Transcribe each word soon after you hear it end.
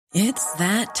It's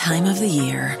that time of the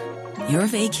year. Your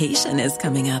vacation is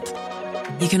coming up.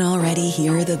 You can already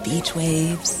hear the beach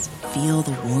waves, feel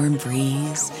the warm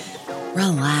breeze,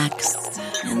 relax,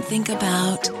 and think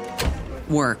about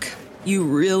work. You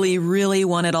really, really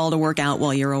want it all to work out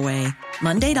while you're away.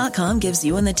 Monday.com gives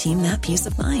you and the team that peace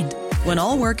of mind. When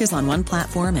all work is on one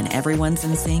platform and everyone's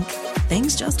in sync,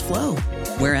 things just flow.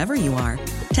 Wherever you are,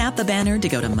 tap the banner to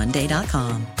go to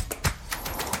Monday.com.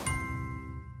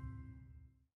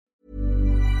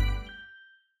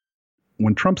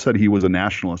 When Trump said he was a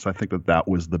nationalist, I think that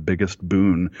was the biggest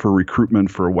boon for recruitment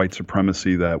for white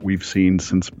supremacy that we've seen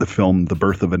since the film The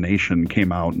Birth of a Nation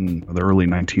came out in the early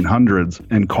 1900s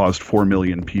and caused 4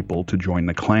 million people to join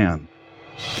the Klan.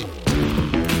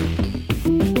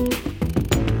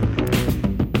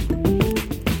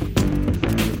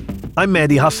 I'm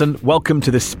Mehdi Hassan. Welcome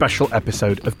to this special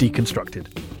episode of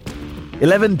Deconstructed.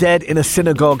 11 dead in a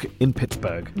synagogue in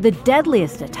Pittsburgh. The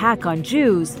deadliest attack on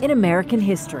Jews in American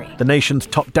history. The nation's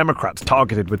top Democrats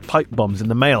targeted with pipe bombs in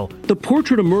the mail. The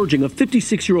portrait emerging of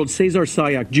 56-year-old Cesar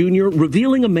Sayoc Jr.,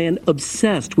 revealing a man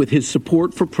obsessed with his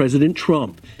support for President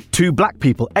Trump. 2 black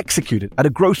people executed at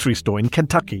a grocery store in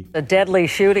Kentucky. The deadly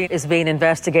shooting is being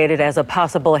investigated as a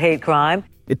possible hate crime.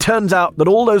 It turns out that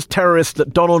all those terrorists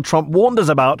that Donald Trump warned us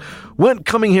about weren't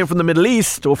coming here from the Middle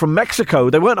East or from Mexico.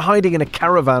 They weren't hiding in a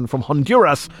caravan from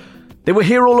Honduras. They were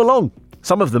here all along.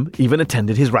 Some of them even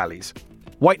attended his rallies.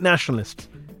 White nationalists,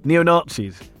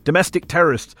 neo-Nazis, domestic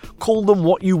terrorists, call them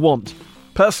what you want.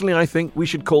 Personally, I think we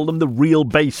should call them the real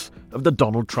base of the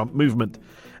Donald Trump movement.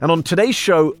 And on today's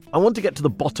show, I want to get to the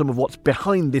bottom of what's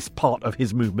behind this part of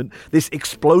his movement, this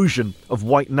explosion of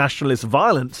white nationalist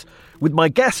violence, with my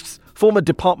guests, former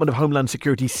Department of Homeland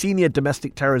Security senior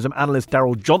domestic terrorism analyst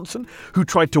Daryl Johnson, who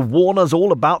tried to warn us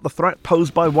all about the threat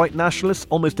posed by white nationalists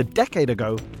almost a decade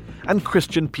ago, and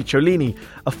Christian Picciolini,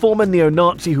 a former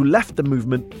neo-Nazi who left the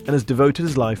movement and has devoted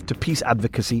his life to peace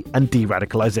advocacy and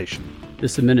de-radicalization.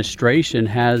 This administration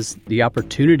has the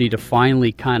opportunity to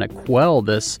finally kind of quell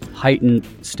this heightened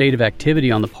state of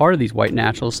activity on the part of these white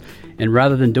nationalists. And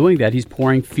rather than doing that, he's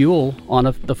pouring fuel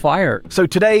on the fire. So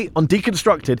today on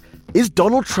Deconstructed, is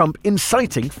Donald Trump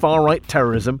inciting far-right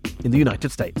terrorism in the United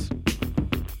States?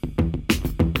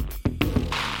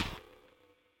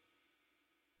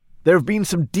 There have been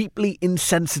some deeply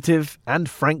insensitive and,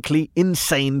 frankly,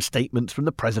 insane statements from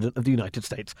the President of the United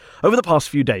States over the past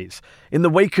few days, in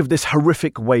the wake of this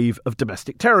horrific wave of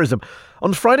domestic terrorism.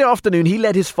 On Friday afternoon, he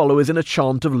led his followers in a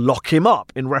chant of "lock him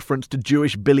up," in reference to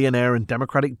Jewish billionaire and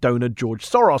Democratic donor George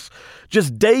Soros,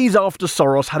 just days after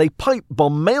Soros had a pipe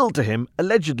bomb mailed to him,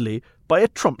 allegedly by a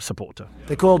Trump supporter.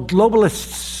 They're called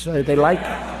globalists. They like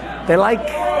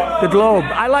the globe.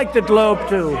 I like the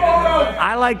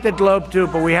globe too,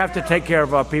 but we have to take care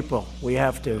of our people. We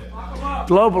have to.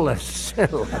 Globalists.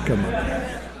 Lock 'em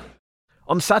up.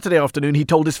 On Saturday afternoon, he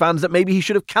told his fans that maybe he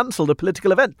should have cancelled a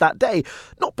political event that day,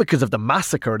 not because of the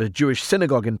massacre at a Jewish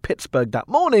synagogue in Pittsburgh that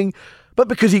morning, but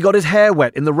because he got his hair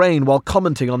wet in the rain while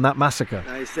commenting on that massacre.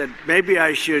 I said, maybe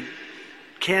I should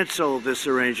cancel this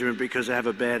arrangement because I have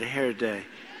a bad hair day.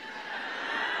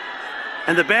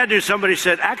 And the bad news, somebody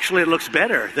said, actually, it looks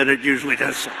better than it usually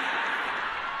does.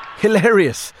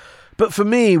 Hilarious. But for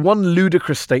me, one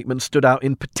ludicrous statement stood out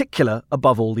in particular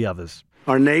above all the others.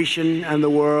 Our nation and the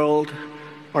world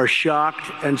are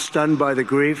shocked and stunned by the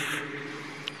grief.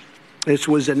 This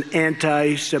was an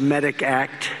anti-Semitic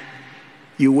act.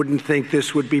 You wouldn't think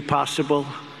this would be possible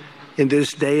in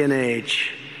this day and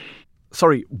age.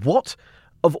 Sorry, what?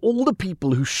 Of all the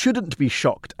people who shouldn't be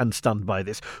shocked and stunned by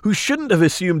this, who shouldn't have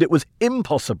assumed it was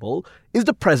impossible, is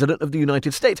the President of the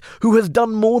United States, who has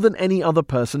done more than any other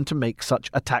person to make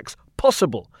such attacks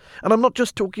possible. And I'm not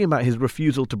just talking about his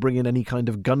refusal to bring in any kind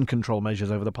of gun control measures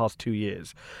over the past 2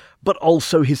 years, but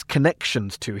also his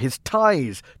connections to, his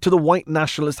ties to the white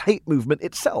nationalist hate movement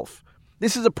itself.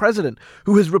 This is a president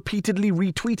who has repeatedly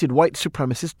retweeted white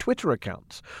supremacist Twitter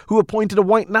accounts, who appointed a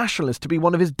white nationalist to be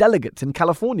one of his delegates in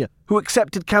California, who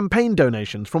accepted campaign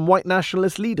donations from white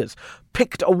nationalist leaders,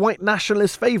 picked a white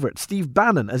nationalist favourite, Steve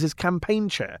Bannon, as his campaign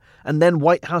chair, and then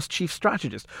White House chief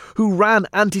strategist, who ran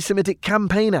anti-Semitic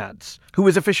campaign ads, who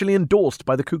was officially endorsed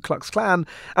by the Ku Klux Klan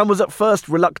and was at first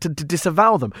reluctant to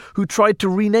disavow them, who tried to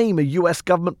rename a US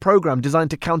government program designed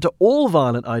to counter all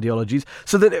violent ideologies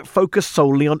so that it focused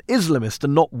solely on Islamist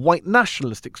and not white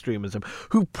nationalist extremism,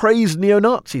 who praised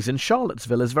neo-Nazis in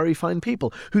Charlottesville as very fine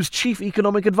people, whose chief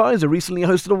economic advisor recently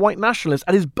hosted a white nationalist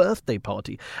at his birthday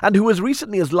party, and who as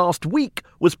recently as last week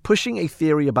was pushing a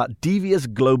theory about devious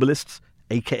globalists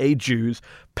aka Jews,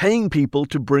 paying people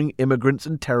to bring immigrants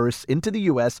and terrorists into the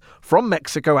US from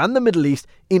Mexico and the Middle East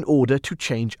in order to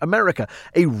change America.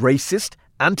 A racist,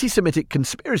 anti-Semitic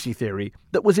conspiracy theory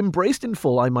that was embraced in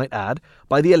full, I might add,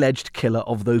 by the alleged killer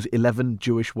of those 11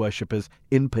 Jewish worshippers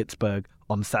in Pittsburgh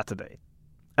on Saturday.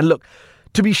 And look,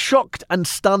 to be shocked and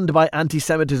stunned by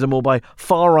anti-Semitism or by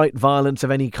far-right violence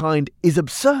of any kind is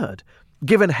absurd,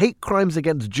 given hate crimes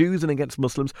against Jews and against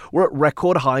Muslims were at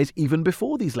record highs even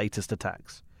before these latest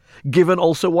attacks, given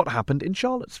also what happened in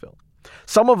Charlottesville.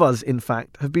 Some of us, in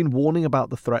fact, have been warning about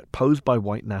the threat posed by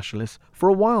white nationalists for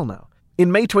a while now.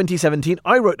 In May 2017,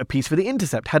 I wrote a piece for The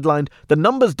Intercept headlined, "The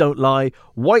Numbers Don't Lie,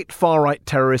 White Far-Right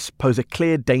Terrorists Pose a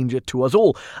Clear Danger to Us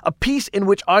All," a piece in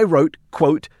which I wrote,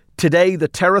 quote, "Today, the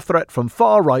terror threat from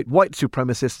far-right white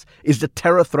supremacists is the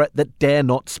terror threat that dare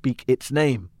not speak its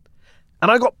name." And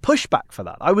I got pushback for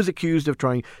that. I was accused of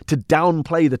trying to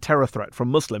downplay the terror threat from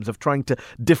Muslims, of trying to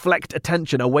deflect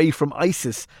attention away from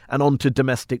ISIS and onto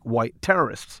domestic white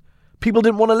terrorists. People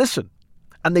didn't want to listen.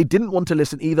 And they didn't want to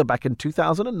listen either back in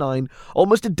 2009,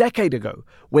 almost a decade ago,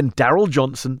 when Daryl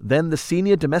Johnson, then the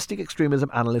senior domestic extremism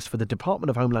analyst for the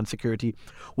Department of Homeland Security,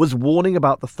 was warning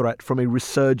about the threat from a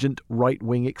resurgent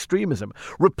right-wing extremism.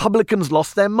 Republicans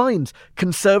lost their minds,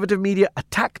 conservative media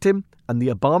attacked him, and the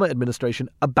Obama administration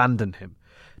abandoned him.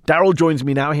 Daryl joins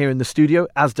me now here in the studio,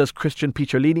 as does Christian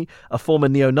Picciolini, a former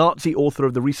neo-Nazi author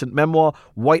of the recent memoir,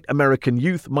 White American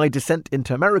Youth, My Descent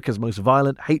into America's Most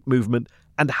Violent Hate Movement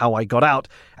and How I Got Out.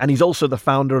 And he's also the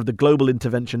founder of the global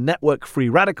intervention network Free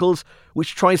Radicals,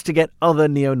 which tries to get other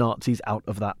neo-Nazis out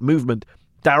of that movement.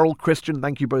 Daryl, Christian,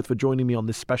 thank you both for joining me on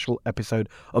this special episode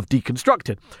of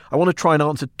Deconstructed. I want to try and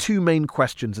answer two main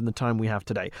questions in the time we have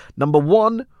today. Number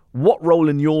one, what role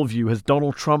in your view has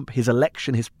Donald Trump, his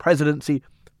election, his presidency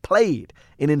played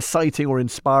in inciting or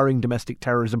inspiring domestic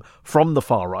terrorism from the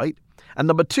far right? And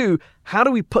number two, how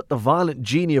do we put the violent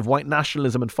genie of white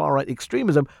nationalism and far-right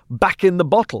extremism back in the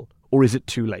bottle? Or is it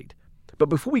too late? But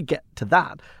before we get to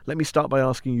that, let me start by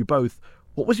asking you both,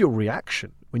 what was your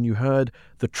reaction when you heard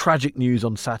the tragic news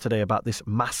on Saturday about this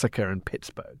massacre in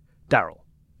Pittsburgh? Daryl.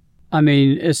 I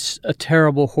mean, it's a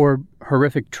terrible,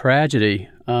 horrific tragedy.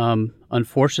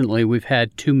 Unfortunately, we've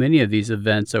had too many of these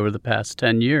events over the past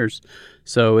 10 years,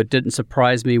 so it didn't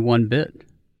surprise me one bit.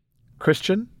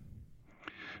 Christian?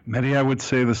 Mehdi, I would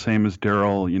say the same as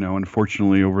Daryl. You know,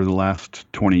 unfortunately, over the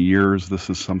last 20 years, this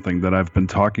is something that I've been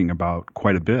talking about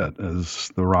quite a bit,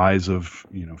 as the rise of,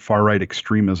 far-right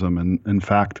extremism. And in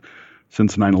fact,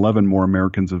 since 9/11, more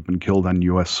Americans have been killed on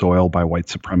U.S. soil by white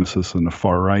supremacists in the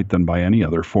far right than by any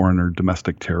other foreign or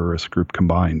domestic terrorist group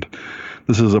combined.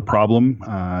 This is a problem.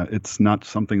 It's not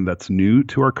something that's new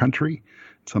to our country.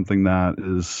 It's something that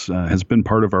has been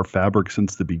part of our fabric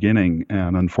since the beginning.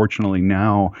 And unfortunately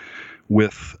now,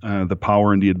 with the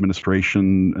power in the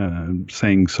administration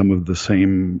saying some of the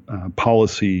same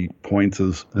policy points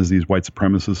as these white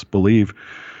supremacists believe,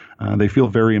 they feel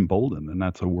very emboldened, and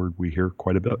that's a word we hear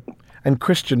quite a bit. And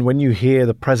Christian, when you hear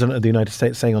the President of the United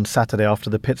States saying on Saturday after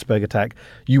the Pittsburgh attack,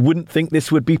 you wouldn't think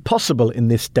this would be possible in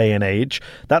this day and age,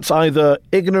 that's either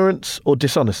ignorance or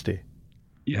dishonesty.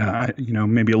 Yeah,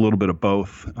 maybe a little bit of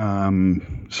both.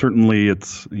 Certainly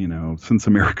it's, since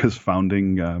America's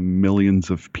founding, millions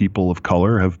of people of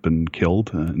color have been killed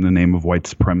in the name of white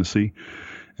supremacy.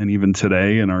 And even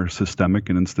today in our systemic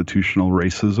and institutional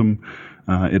racism,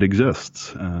 it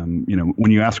exists. When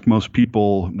you ask most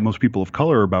people of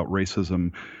color about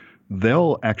racism,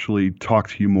 they'll actually talk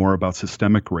to you more about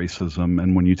systemic racism.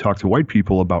 And when you talk to white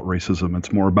people about racism,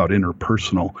 it's more about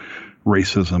interpersonal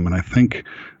racism. And I think,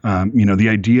 the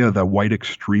idea that white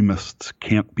extremists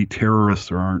can't be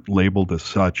terrorists or aren't labeled as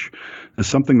such is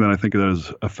something that I think that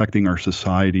is affecting our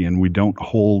society. And we don't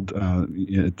hold,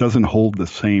 it doesn't hold the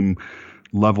same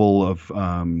level of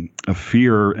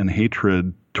fear and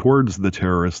hatred towards the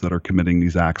terrorists that are committing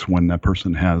these acts when that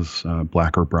person has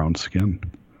black or brown skin.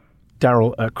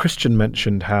 Daryl, Christian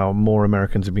mentioned how more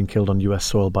Americans have been killed on U.S.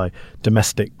 soil by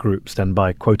domestic groups than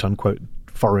by quote-unquote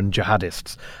foreign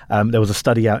jihadists. There was a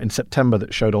study out in September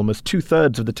that showed almost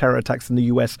 2/3 of the terror attacks in the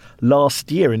U.S. last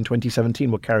year in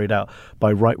 2017 were carried out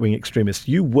by right-wing extremists.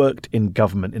 You worked in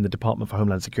government in the Department for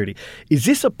Homeland Security. Is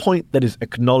this a point that is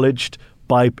acknowledged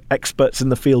by experts in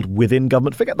the field within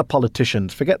government? Forget the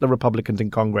politicians, forget the Republicans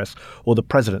in Congress or the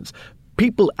presidents.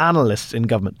 People, analysts in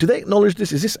government, do they acknowledge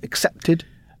this? Is this accepted?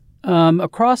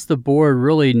 Across the board,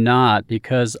 really not,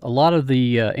 because a lot of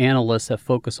the analysts that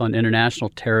focus on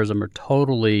international terrorism are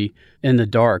totally in the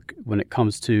dark when it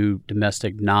comes to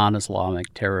domestic non-Islamic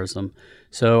terrorism.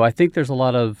 So I think there's a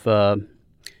lot of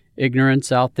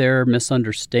ignorance out there,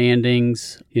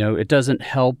 misunderstandings. It doesn't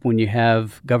help when you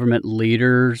have government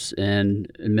leaders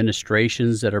and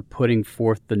administrations that are putting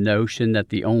forth the notion that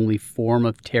the only form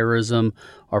of terrorism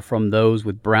are from those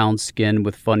with brown skin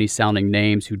with funny-sounding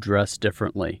names who dress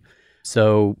differently.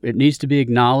 So it needs to be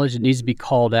acknowledged. It needs to be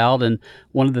called out. And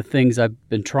one of the things I've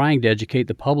been trying to educate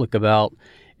the public about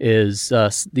is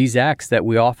these acts that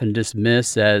we often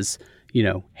dismiss as,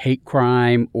 hate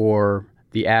crime or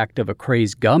the act of a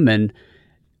crazed gunman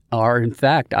are, in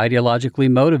fact,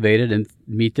 ideologically motivated and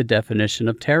meet the definition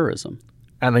of terrorism.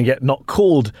 And yet not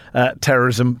called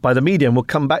terrorism by the media. And we'll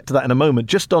come back to that in a moment.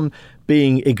 Just on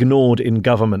being ignored in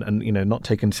government and, not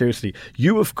taken seriously.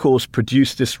 You, of course,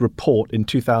 produced this report in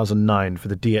 2009 for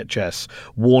the DHS,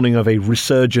 warning of a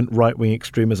resurgent right-wing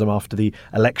extremism after the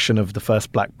election of the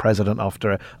first black president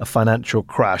after a financial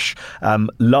crash.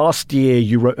 Last year,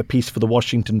 you wrote a piece for the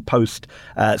Washington Post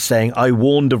saying, I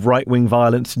warned of right-wing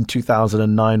violence in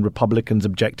 2009. Republicans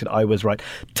objected. I was right.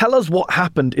 Tell us what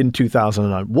happened in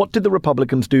 2009. What did the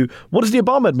Republicans do? What does the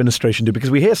Obama administration do?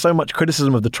 Because we hear so much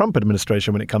criticism of the Trump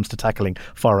administration when it comes to tackling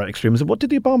far-right extremism. What did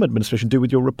the Obama administration do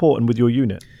with your report and with your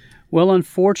unit? Well,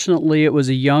 unfortunately, it was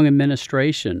a young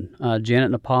administration.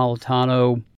 Janet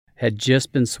Napolitano had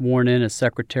just been sworn in as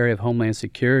Secretary of Homeland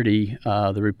Security.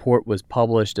 The report was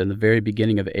published in the very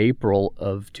beginning of April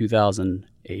of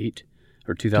 2008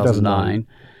 or 2009.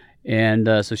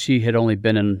 And so she had only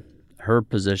been in her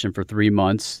position for 3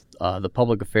 months. The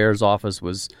Public Affairs Office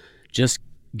was just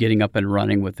getting up and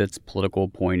running with its political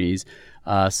appointees.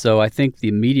 So I think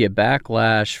the media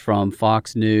backlash from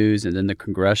Fox News and then the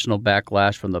congressional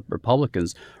backlash from the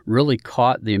Republicans really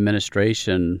caught the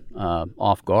administration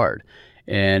off guard.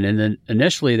 And then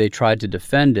initially they tried to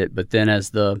defend it, but then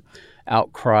as the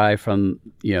outcry from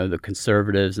the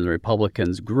conservatives and the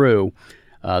Republicans grew,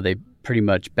 they pretty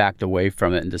much backed away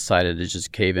from it and decided to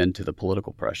just cave into the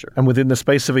political pressure. And within the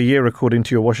space of a year, according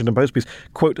to your Washington Post piece,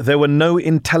 quote, there were no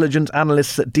intelligence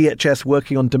analysts at DHS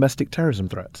working on domestic terrorism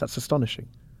threats. That's astonishing.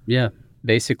 Yeah.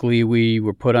 Basically, we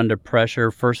were put under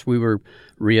pressure. First, we were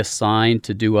reassigned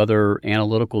to do other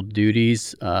analytical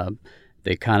duties.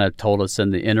 They kind of told us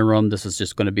in the interim this is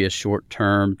just going to be a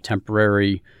short-term,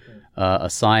 temporary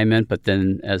assignment. But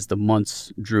then as the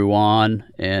months drew on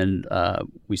and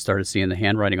we started seeing the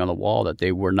handwriting on the wall that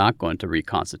they were not going to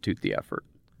reconstitute the effort.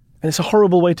 And it's a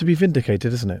horrible way to be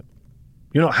vindicated, isn't it?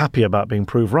 You're not happy about being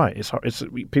proved right. It's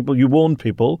people. You warned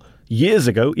people years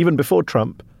ago, even before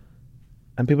Trump,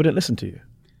 and people didn't listen to you.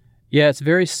 Yeah, it's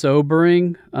very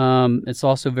sobering. It's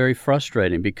also very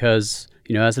frustrating because,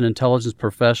 as an intelligence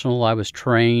professional, I was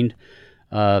trained,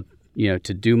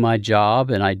 to do my job,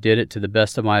 and I did it to the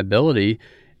best of my ability.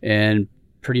 And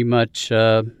pretty much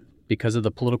because of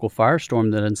the political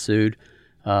firestorm that ensued,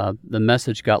 the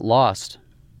message got lost.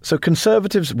 So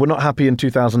conservatives were not happy in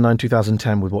 2009,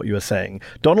 2010 with what you were saying.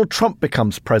 Donald Trump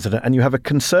becomes president, and you have a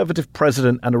conservative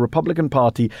president and a Republican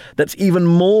Party that's even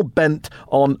more bent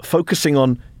on focusing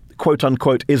on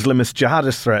quote-unquote Islamist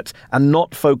jihadist threats and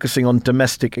not focusing on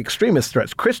domestic extremist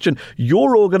threats. Christian,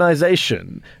 your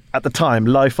organization at the time,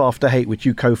 Life After Hate, which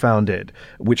you co-founded,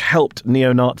 which helped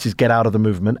neo-Nazis get out of the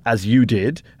movement, as you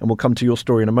did, and we'll come to your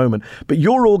story in a moment, but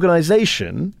your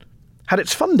organization had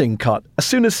its funding cut as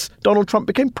soon as Donald Trump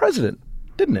became president,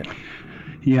 didn't it?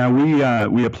 Yeah,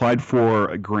 we applied for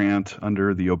a grant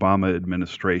under the Obama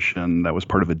administration that was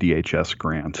part of a DHS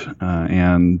grant,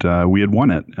 and we had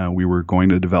won it. We were going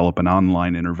to develop an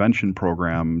online intervention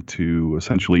program to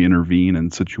essentially intervene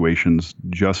in situations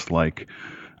just like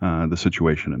the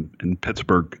situation in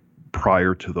Pittsburgh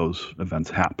prior to those events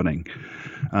happening.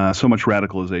 So much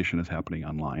radicalization is happening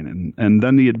online. And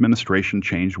then the administration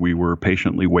changed. We were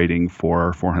patiently waiting for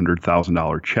our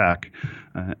 $400,000 check.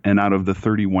 And out of the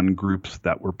 31 groups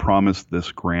that were promised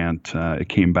this grant, it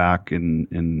came back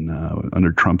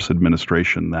under Trump's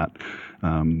administration that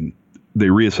they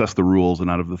reassessed the rules, and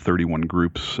out of the 31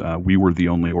 groups, we were the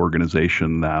only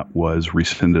organization that was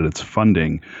rescinded its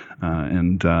funding.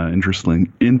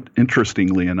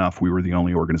 Interestingly enough, we were the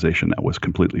only organization that was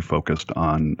completely focused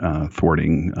on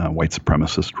thwarting white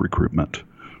supremacist recruitment.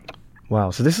 Wow.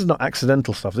 So this is not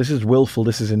accidental stuff. This is willful.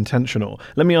 This is intentional.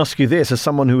 Let me ask you this, as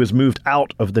someone who has moved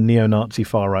out of the neo-Nazi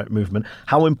far-right movement,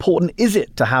 how important is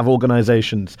it to have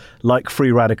organizations like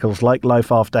Free Radicals, like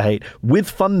Life After Hate, with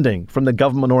funding from the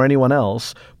government or anyone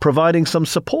else, providing some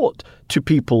support to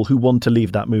people who want to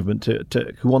leave that movement,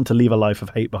 who want to leave a life of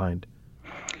hate behind?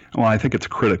 Well, I think it's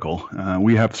critical.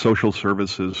 We have social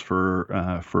services for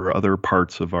other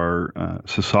parts of our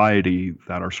society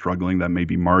that are struggling, that may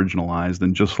be marginalized.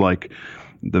 And just like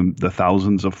the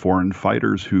thousands of foreign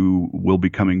fighters who will be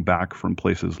coming back from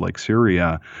places like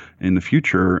Syria in the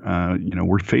future.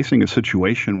 We're facing a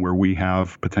situation where we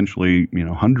have potentially,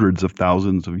 hundreds of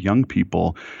thousands of young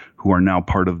people who are now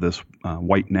part of this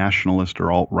white nationalist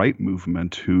or alt-right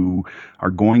movement who are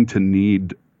going to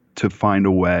need to find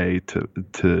a way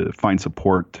to find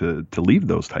support to leave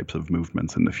those types of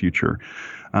movements in the future.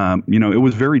 It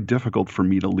was very difficult for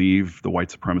me to leave the white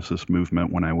supremacist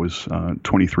movement when I was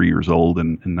 23 years old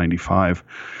in 95,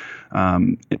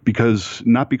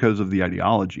 not because of the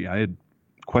ideology. I had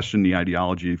questioned the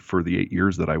ideology for the 8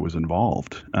 years that I was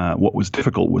involved. What was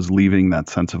difficult was leaving that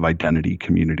sense of identity,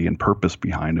 community, and purpose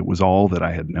behind. It was all that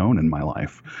I had known in my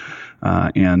life.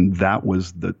 And that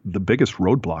was the biggest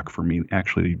roadblock for me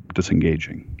actually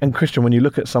disengaging. And Christian, when you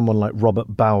look at someone like Robert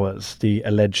Bowers, the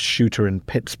alleged shooter in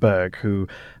Pittsburgh, who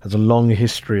has a long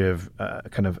history of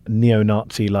kind of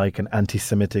neo-Nazi-like and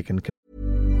anti-Semitic and...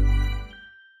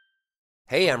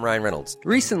 Hey, I'm Ryan Reynolds.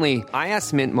 Recently, I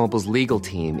asked Mint Mobile's legal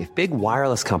team if big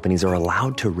wireless companies are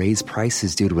allowed to raise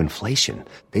prices due to inflation.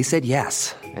 They said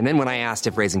yes. And then when I asked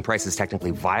if raising prices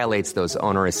technically violates those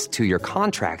onerous 2-year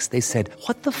contracts, they said,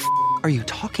 "What the f*** are you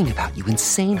talking about, you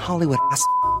insane Hollywood ass?"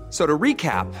 So to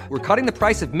recap, we're cutting the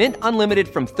price of Mint Unlimited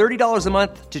from $30 a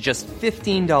month to just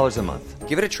 $15 a month.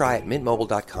 Give it a try at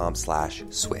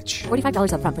mintmobile.com/switch.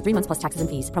 $45 up front for 3 months plus taxes and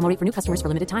fees. Promo rate for new customers for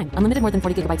limited time. Unlimited more than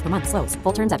 40 gigabytes per month. Slows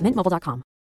full terms at mintmobile.com.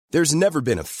 There's never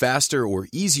been a faster or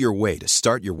easier way to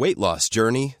start your weight loss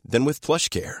journey than with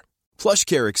PlushCare.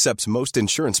 PlushCare accepts most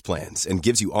insurance plans and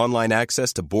gives you online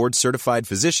access to board-certified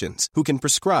physicians who can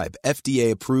prescribe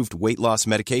FDA-approved weight loss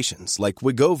medications like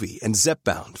Wegovy and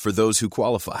Zepbound for those who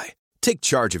qualify. Take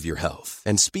charge of your health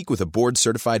and speak with a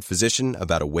board-certified physician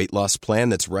about a weight loss plan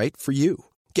that's right for you.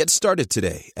 Get started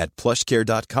today at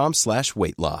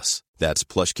plushcare.com/weight loss. That's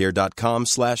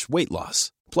plushcare.com/weight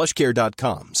loss.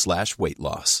 plushcare.com/weight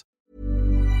loss.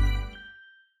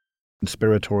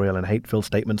 Conspiratorial and hate-filled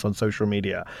statements on social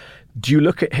media. Do you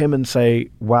look at him and say,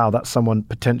 wow, that's someone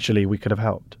potentially we could have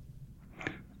helped?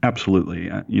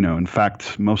 Absolutely. In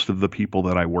fact, most of the people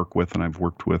that I work with, and I've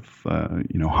worked with,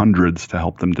 hundreds to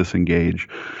help them disengage,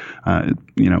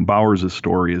 Bowers'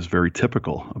 story is very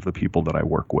typical of the people that I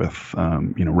work with,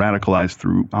 radicalized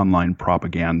through online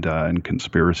propaganda and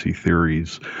conspiracy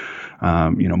theories,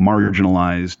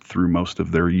 marginalized through most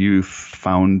of their youth,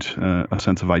 found a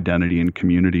sense of identity and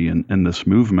community in this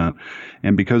movement.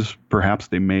 And because perhaps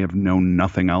they may have known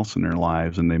nothing else in their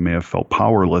lives and they may have felt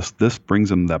powerless, this brings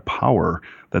them that power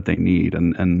that they need.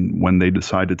 And when they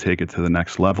decide to take it to the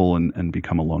next level and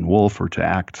become a lone wolf or to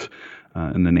act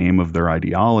in the name of their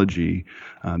ideology,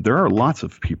 there are lots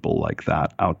of people like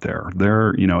that out there.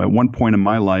 At one point in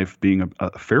my life, being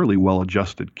a fairly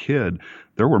well-adjusted kid,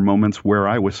 there were moments where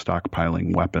I was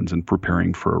stockpiling weapons and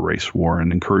preparing for a race war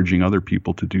and encouraging other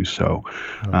people to do so.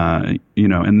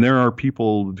 And there are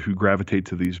people who gravitate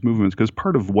to these movements because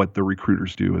part of what the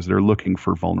recruiters do is they're looking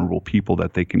for vulnerable people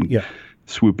that they can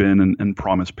swoop in and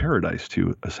promise paradise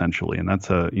to, essentially. And that's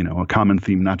a common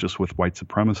theme, not just with white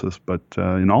supremacists, but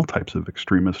in all types of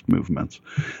extremist movements.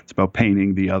 It's about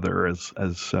painting the other as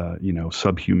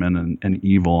subhuman and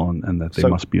evil and that they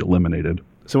must be eliminated.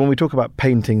 So when we talk about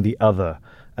painting the other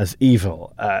as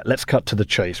evil, let's cut to the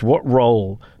chase. What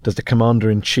role does the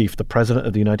Commander-in-Chief, the President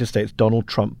of the United States, Donald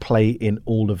Trump, play in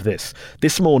all of this?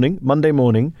 This morning, Monday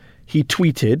morning, he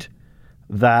tweeted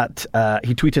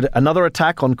another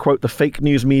attack on, quote, the fake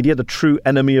news media, the true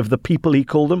enemy of the people, he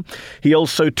called them. He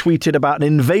also tweeted about an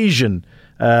invasion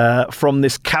from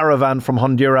this caravan from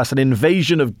Honduras, an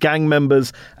invasion of gang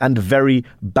members and very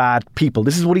bad people.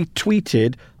 This is what he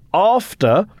tweeted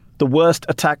after the worst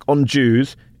attack on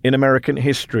Jews in American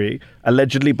history,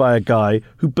 allegedly by a guy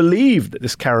who believed that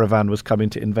this caravan was coming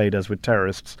to invade us with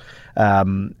terrorists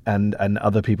and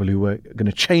other people who were going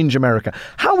to change America.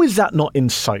 How is that not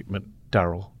incitement,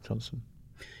 Daryl Johnson?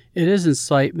 It is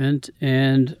incitement,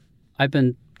 and I've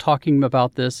been talking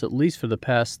about this at least for the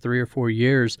past 3 or 4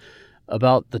 years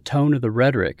about the tone of the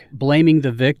rhetoric, blaming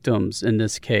the victims in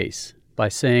this case by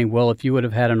saying, well, if you would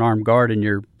have had an armed guard in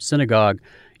your synagogue,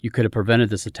 you could have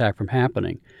prevented this attack from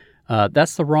happening.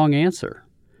 That's the wrong answer.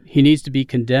 He needs to be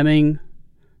condemning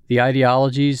the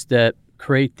ideologies that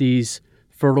create these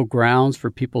fertile grounds for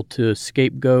people to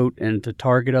scapegoat and to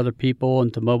target other people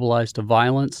and to mobilize to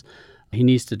violence. He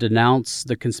needs to denounce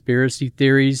the conspiracy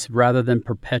theories rather than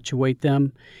perpetuate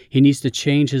them. He needs to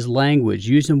change his language,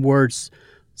 using words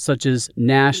such as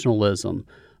nationalism,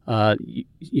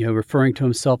 referring to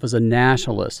himself as a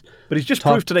nationalist. But he's just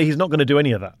proved today he's not going to do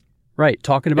any of that. Right,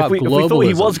 talking about globalism. If we thought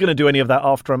he was going to do any of that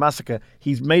after a massacre,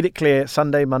 he's made it clear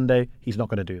Sunday, Monday, he's not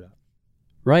going to do that.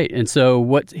 Right. And so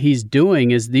what he's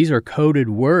doing is these are coded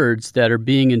words that are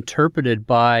being interpreted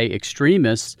by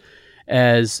extremists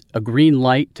as a green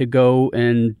light to go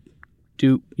and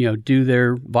do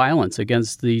their violence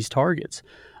against these targets.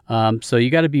 So you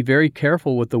got to be very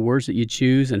careful with the words that you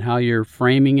choose and how you're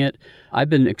framing it. I've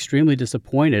been extremely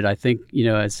disappointed. I think,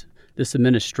 as this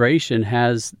administration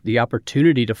has the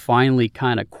opportunity to finally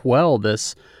kind of quell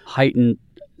this heightened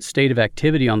state of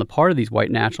activity on the part of these white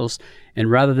nationalists.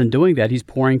 And rather than doing that, he's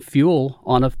pouring fuel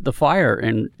on the fire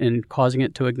and causing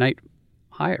it to ignite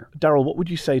higher. Daryl, what would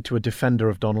you say to a defender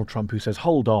of Donald Trump who says,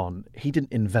 hold on, he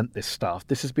didn't invent this stuff.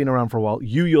 This has been around for a while.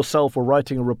 You yourself were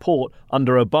writing a report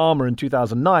under Obama in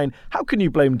 2009. How can you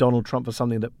blame Donald Trump for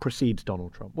something that precedes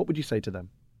Donald Trump? What would you say to them?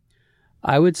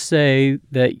 I would say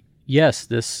that, yes,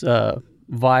 this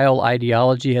vile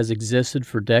ideology has existed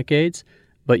for decades,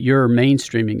 but you're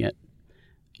mainstreaming it.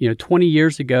 20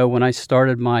 years ago when I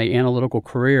started my analytical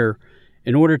career,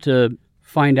 in order to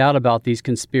find out about these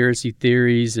conspiracy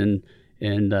theories and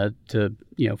to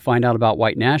find out about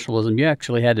white nationalism, you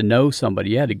actually had to know somebody.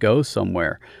 You had to go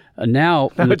somewhere. Now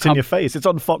it's in your face. It's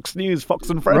on Fox News, Fox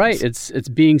and Friends. Right. It's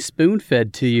being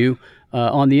spoon-fed to you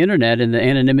on the internet in the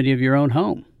anonymity of your own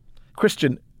home.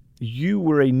 Christian, you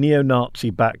were a neo-Nazi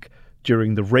back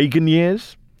during the Reagan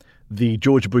years, the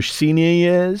George Bush Sr.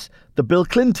 years, the Bill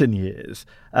Clinton years.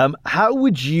 How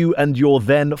would you and your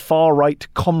then far-right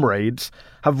comrades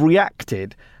have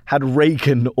reacted had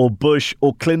Reagan or Bush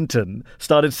or Clinton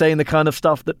started saying the kind of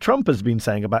stuff that Trump has been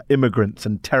saying about immigrants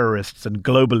and terrorists and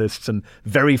globalists and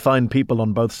very fine people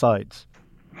on both sides?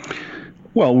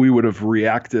 Well, we would have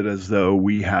reacted as though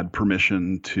we had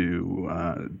permission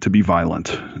to be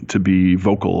violent, to be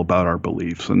vocal about our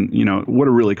beliefs. And, what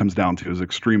it really comes down to is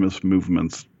extremist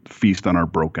movements feast on our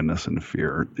brokenness and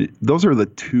fear. Those are the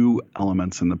two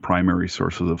elements and the primary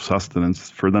sources of sustenance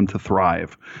for them to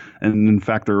thrive. And in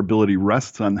fact, their ability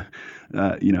rests on,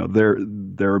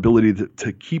 their ability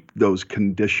to keep those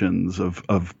conditions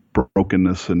of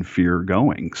brokenness and fear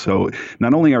going. So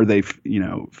not only are they,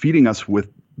 feeding us with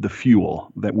the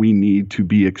fuel that we need to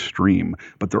be extreme,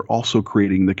 but they're also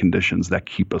creating the conditions that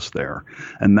keep us there.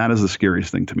 And that is the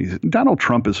scariest thing to me. Donald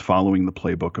Trump is following the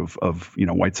playbook of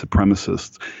white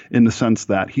supremacists in the sense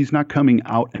that he's not coming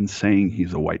out and saying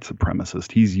he's a white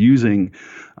supremacist. He's using,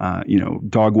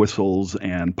 dog whistles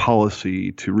and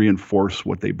policy to reinforce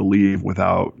what they believe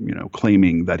without,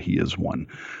 claiming that he is one.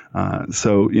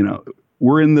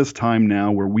 We're in this time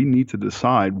now where we need to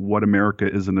decide what America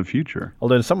is in the future.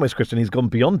 Although in some ways, Christian, he's gone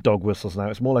beyond dog whistles now.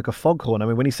 It's more like a foghorn. I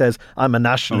mean, when he says, I'm a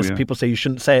nationalist, people say you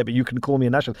shouldn't say it, but you can call me a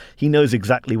nationalist. He knows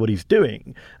exactly what he's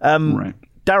doing. Right.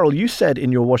 Daryl, you said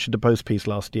in your Washington Post piece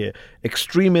last year,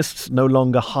 extremists no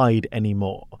longer hide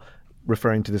anymore,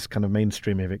 referring to this kind of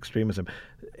mainstreaming of extremism.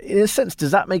 In a sense, does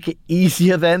that make it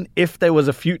easier then, if there was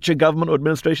a future government or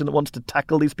administration that wants to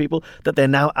tackle these people, that they're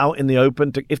now out in the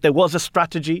open? If there was a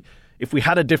strategy, if we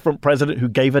had a different president who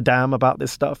gave a damn about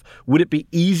this stuff, would it be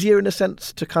easier in a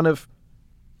sense to kind of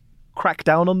crack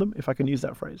down on them, if I can use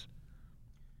that phrase?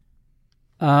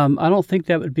 I don't think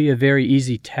that would be a very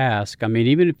easy task. I mean,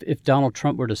 even if Donald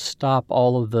Trump were to stop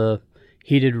all of the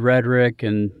heated rhetoric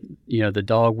and, the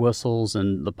dog whistles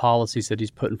and the policies that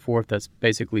he's putting forth that's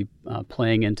basically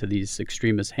playing into these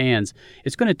extremist hands,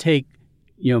 it's going to take,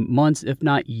 months, if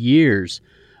not years,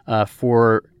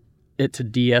 for it to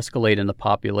de-escalate in the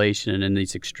population and in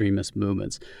these extremist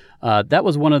movements. That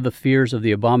was one of the fears of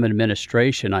the Obama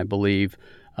administration, I believe,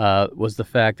 was the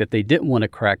fact that they didn't want to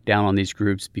crack down on these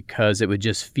groups because it would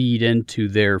just feed into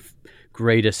their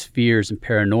greatest fears and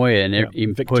paranoia and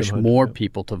even push more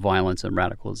people to violence and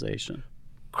radicalization.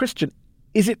 Christian,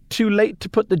 is it too late to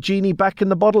put the genie back in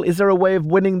the bottle? Is there a way of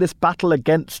winning this battle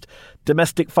against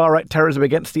domestic far-right terrorism,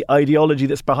 against the ideology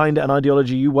that's behind it, an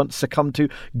ideology you once succumbed to,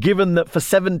 given that for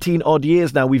 17 odd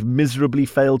years now we've miserably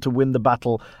failed to win the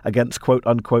battle against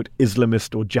quote-unquote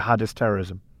Islamist or jihadist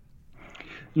terrorism?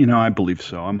 I believe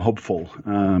so. I'm hopeful.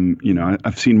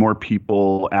 I've seen more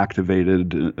people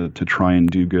activated to try and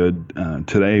do good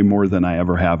today more than I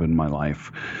ever have in my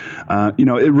life.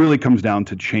 It really comes down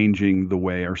to changing the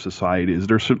way our society is.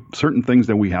 There's certain things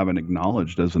that we haven't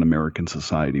acknowledged as an American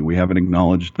society. We haven't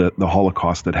acknowledged that the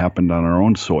Holocaust that happened on our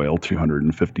own soil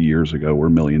 250 years ago, where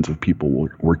millions of people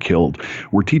were killed.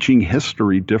 We're teaching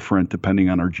history different depending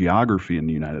on our geography in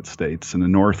the United States. In the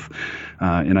North,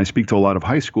 and I speak to a lot of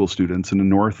high school students in the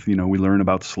North, we learn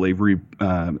about slavery,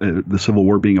 the Civil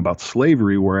War being about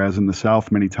slavery, whereas in the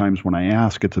South, many times when I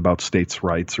ask, it's about states'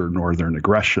 rights or northern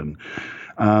aggression.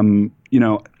 You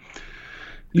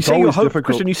say you're hopeful,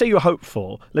 Christian. You say you're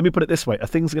hopeful. Let me put it this way: are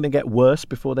things going to get worse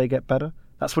before they get better?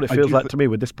 That's what it feels like to me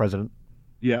with this president.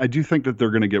 Yeah, I do think that they're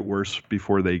going to get worse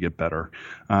before they get better,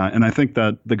 and I think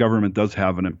that the government does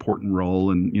have an important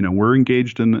role. And we're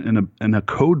engaged in a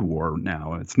code war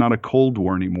now. It's not a Cold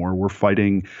War anymore. We're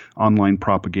fighting online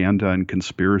propaganda and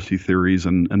conspiracy theories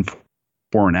and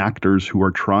foreign actors who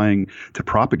are trying to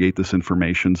propagate this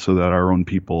information so that our own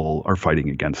people are fighting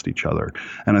against each other.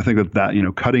 And I think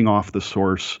that cutting off the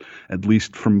source, at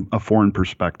least from a foreign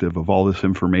perspective, of all this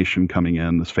information coming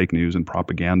in, this fake news and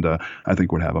propaganda, I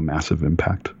think would have a massive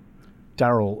impact.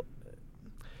 Darrell,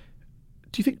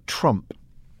 do you think Trump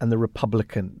and the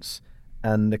Republicans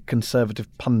and the conservative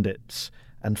pundits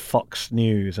and Fox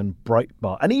News and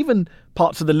Breitbart, and even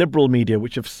parts of the liberal media,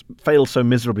 which have failed so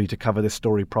miserably to cover this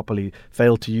story properly,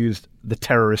 failed to use the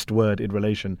terrorist word in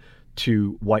relation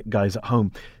to white guys at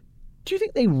home, do you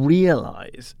think they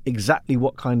realize exactly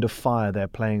what kind of fire they're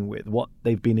playing with, what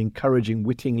they've been encouraging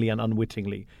wittingly and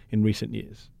unwittingly in recent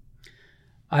years?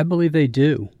 I believe they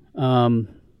do.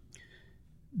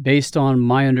 Based on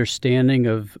my understanding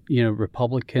of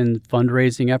Republican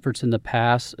fundraising efforts in the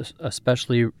past,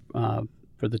 especially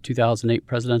for the 2008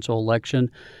 presidential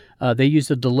election, they used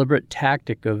a deliberate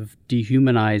tactic of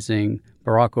dehumanizing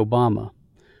Barack Obama,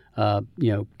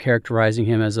 characterizing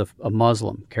him as a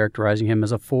Muslim, characterizing him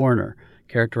as a foreigner,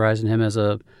 characterizing him as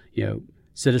a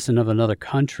citizen of another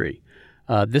country.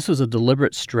 This was a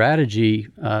deliberate strategy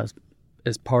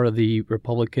as part of the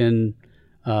Republican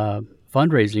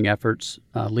fundraising efforts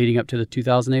leading up to the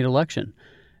 2008 election.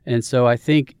 And so I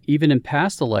think even in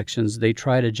past elections, they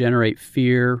try to generate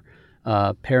fear,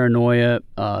 paranoia,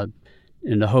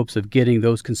 in the hopes of getting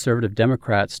those conservative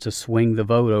Democrats to swing the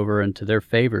vote over into their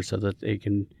favor so that they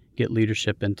can get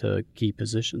leadership into key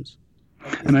positions.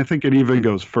 And I think it even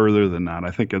goes further than that. I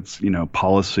think it's,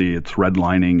 policy, it's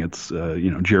redlining, it's,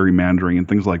 gerrymandering and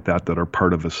things like that are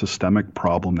part of a systemic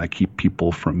problem that keep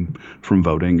people from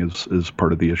voting is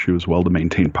part of the issue as well, to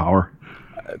maintain power.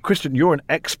 Christian, you're an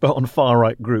expert on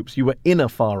far-right groups. You were in a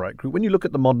far-right group. When you look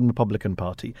at the modern Republican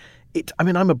Party,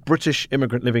 I'm a British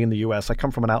immigrant living in the US. I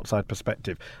come from an outside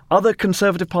perspective. Other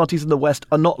conservative parties in the West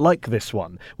are not like this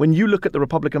one. When you look at the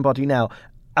Republican Party now,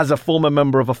 as a former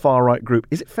member of a far-right group,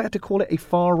 is it fair to call it a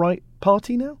far-right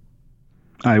party now?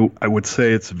 I would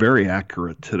say it's very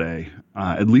accurate today.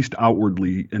 At least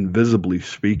outwardly and visibly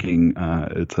speaking,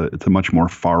 it's a much more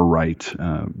far-right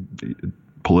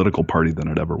political party than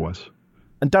it ever was.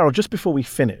 And Darrell, just before we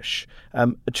finish,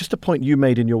 just a point you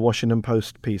made in your Washington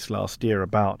Post piece last year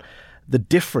about the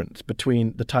difference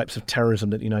between the types of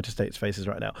terrorism that the United States faces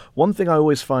right now. One thing I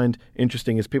always find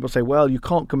interesting is people say, well, you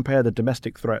can't compare the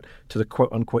domestic threat to the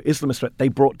quote-unquote Islamist threat. They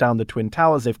brought down the Twin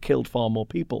Towers. They've killed far more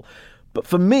people. But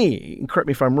for me, and correct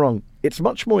me if I'm wrong, it's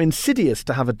much more insidious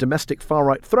to have a domestic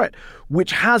far-right threat,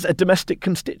 which has a domestic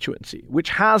constituency, which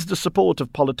has the support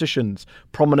of politicians,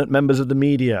 prominent members of the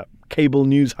media, cable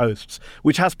news hosts,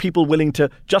 which has people willing to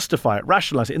justify it,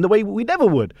 rationalize it in the way we never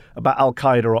would about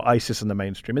Al-Qaeda or ISIS in the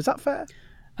mainstream. Is that fair?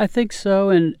 I think so.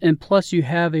 And plus you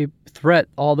have a threat,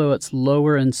 although it's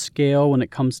lower in scale when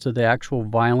it comes to the actual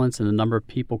violence and the number of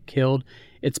people killed,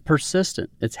 it's persistent.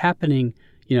 It's happening,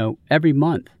 every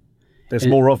month. There's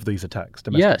more of these attacks,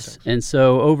 domestic attacks. And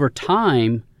so over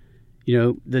time,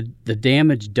 the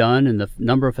damage done and the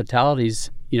number of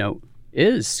fatalities,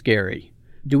 is scary.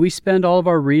 Do we spend all of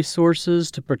our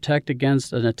resources to protect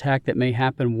against an attack that may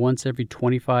happen once every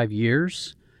 25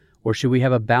 years? Or should we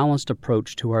have a balanced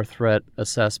approach to our threat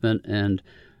assessment and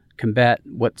combat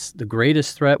what's the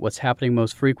greatest threat, what's happening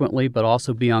most frequently, but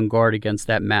also be on guard against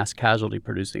that mass casualty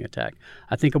producing attack?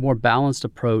 I think a more balanced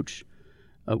approach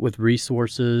with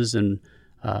resources and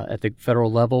at the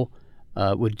federal level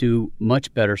would do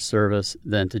much better service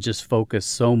than to just focus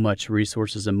so much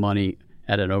resources and money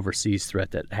at an overseas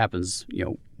threat that happens,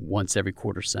 once every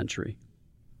quarter century.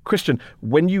 Christian,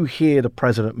 when you hear the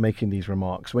president making these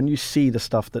remarks, when you see the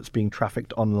stuff that's being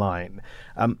trafficked online,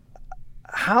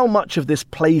 how much of this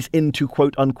plays into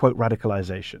quote-unquote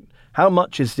radicalization? How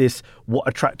much is this what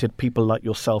attracted people like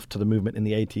yourself to the movement in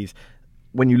the 80s?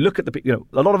 When you look at a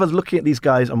lot of us looking at these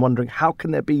guys and wondering, how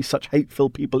can there be such hateful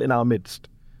people in our midst?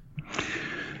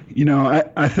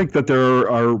 I think that there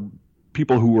are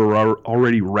people who are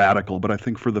already radical, but I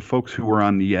think for the folks who are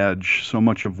on the edge, so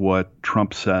much of what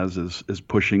Trump says is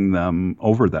pushing them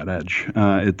over that edge.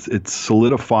 It's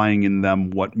solidifying in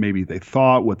them what maybe they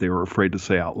thought, what they were afraid to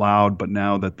say out loud, but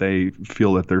now that they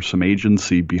feel that there's some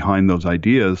agency behind those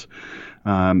ideas,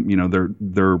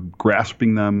 they're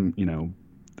grasping them.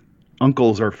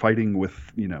 Uncles are fighting with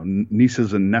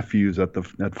nieces and nephews at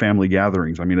family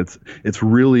gatherings. I mean, it's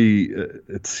really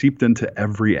it's seeped into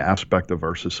every aspect of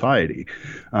our society.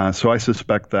 So I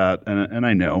suspect that, and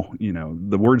I know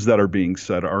the words that are being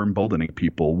said are emboldening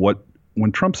people. What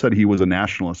When Trump said he was a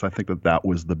nationalist, I think that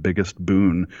was the biggest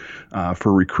boon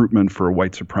for recruitment for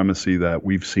white supremacy that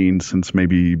we've seen since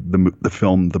maybe the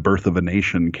film The Birth of a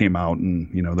Nation came out in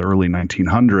the early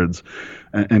 1900s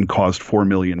and caused 4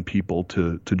 million people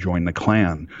to join the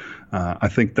Klan. I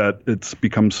think that it's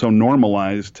become so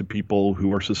normalized to people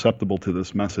who are susceptible to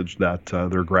this message that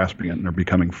they're grasping it and they're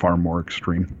becoming far more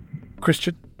extreme.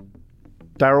 Christian,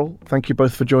 Daryl, thank you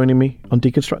both for joining me on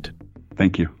Deconstructed.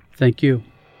 Thank you. Thank you.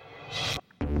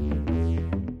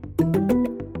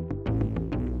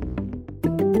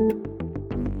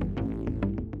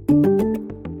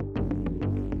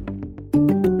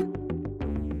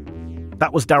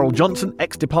 That was Daryl Johnson,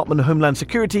 ex-Department of Homeland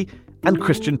Security, and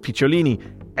Christian Picciolini,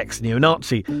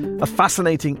 ex-neo-Nazi. A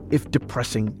fascinating, if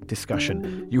depressing,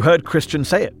 discussion. You heard Christian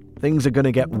say it. Things are going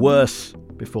to get worse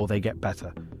before they get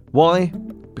better. Why?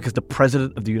 Because the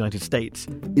President of the United States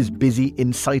is busy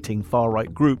inciting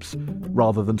far-right groups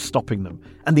rather than stopping them.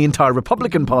 And the entire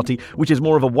Republican Party, which is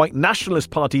more of a white nationalist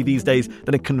party these days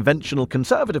than a conventional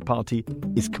conservative party,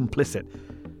 is complicit.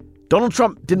 Donald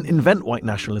Trump didn't invent white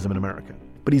nationalism in America,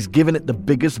 but he's given it the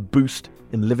biggest boost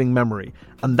in living memory,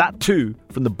 and that too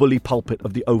from the bully pulpit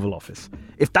of the Oval Office.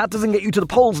 If that doesn't get you to the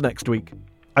polls next week,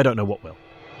 I don't know what will.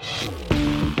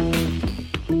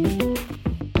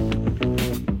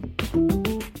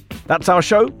 That's our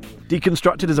show.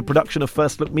 Deconstructed is a production of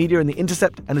First Look Media and The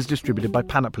Intercept and is distributed by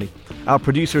Panoply. Our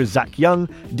producer is Zach Young.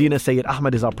 Dina Sayed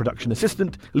Ahmed is our production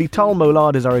assistant. Lital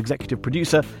Molard is our executive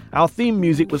producer. Our theme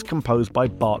music was composed by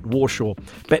Bart Warshaw.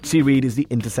 Betsy Reed is The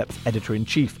Intercept's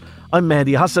editor-in-chief. I'm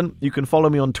Mehdi Hassan. You can follow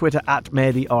me on Twitter at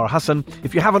Mehdi R. Hassan.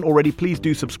 If you haven't already, please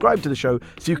do subscribe to the show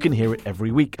so you can hear it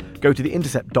every week. Go to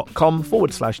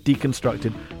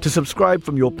theintercept.com/deconstructed to subscribe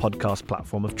from your podcast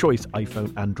platform of choice,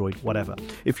 iPhone, Android, whatever.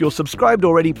 If you're subscribed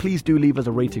already, please do leave us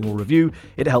a rating or review.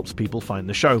 It helps people find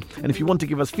the show. And if you want to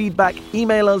give us feedback,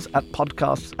 email us at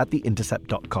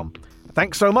podcasts@theintercept.com.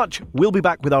 Thanks so much. We'll be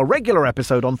back with our regular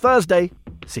episode on Thursday.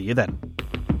 See you then.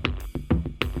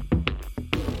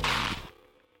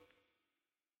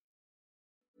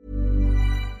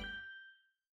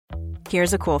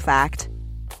 Here's a cool fact.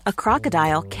 A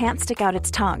crocodile can't stick out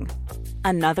its tongue.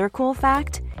 Another cool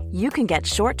fact, you can get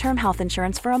short-term health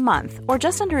insurance for a month or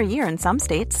just under a year in some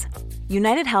states.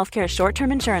 United Healthcare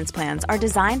short-term insurance plans are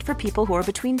designed for people who are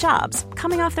between jobs,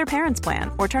 coming off their parents'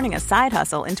 plan, or turning a side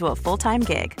hustle into a full-time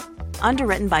gig.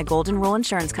 Underwritten by Golden Rule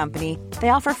Insurance Company, they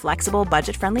offer flexible,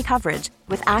 budget-friendly coverage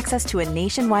with access to a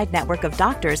nationwide network of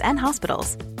doctors and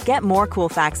hospitals. Get more cool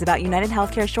facts about United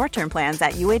Healthcare short-term plans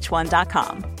at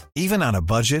uh1.com. Even on a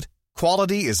budget,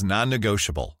 quality is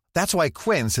non-negotiable. That's why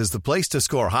Quince is the place to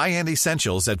score high-end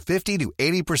essentials at 50 to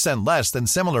 80% less than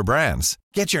similar brands.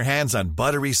 Get your hands on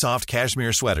buttery soft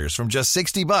cashmere sweaters from just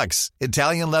 $60,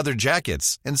 Italian leather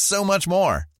jackets, and so much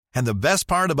more. And the best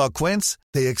part about Quince,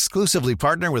 they exclusively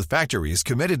partner with factories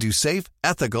committed to safe,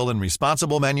 ethical, and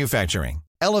responsible manufacturing.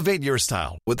 Elevate your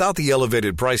style without the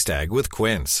elevated price tag with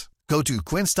Quince. Go to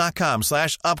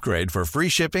quince.com/upgrade for free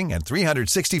shipping and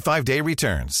 365-day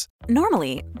returns.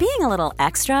 Normally, being a little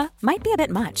extra might be a bit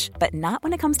much, but not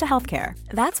when it comes to healthcare.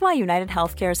 That's why United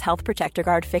Healthcare's Health Protector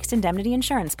Guard fixed indemnity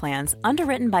insurance plans,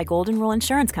 underwritten by Golden Rule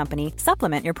Insurance Company,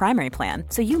 supplement your primary plan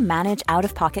so you manage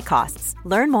out-of-pocket costs.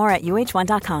 Learn more at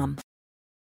uh1.com.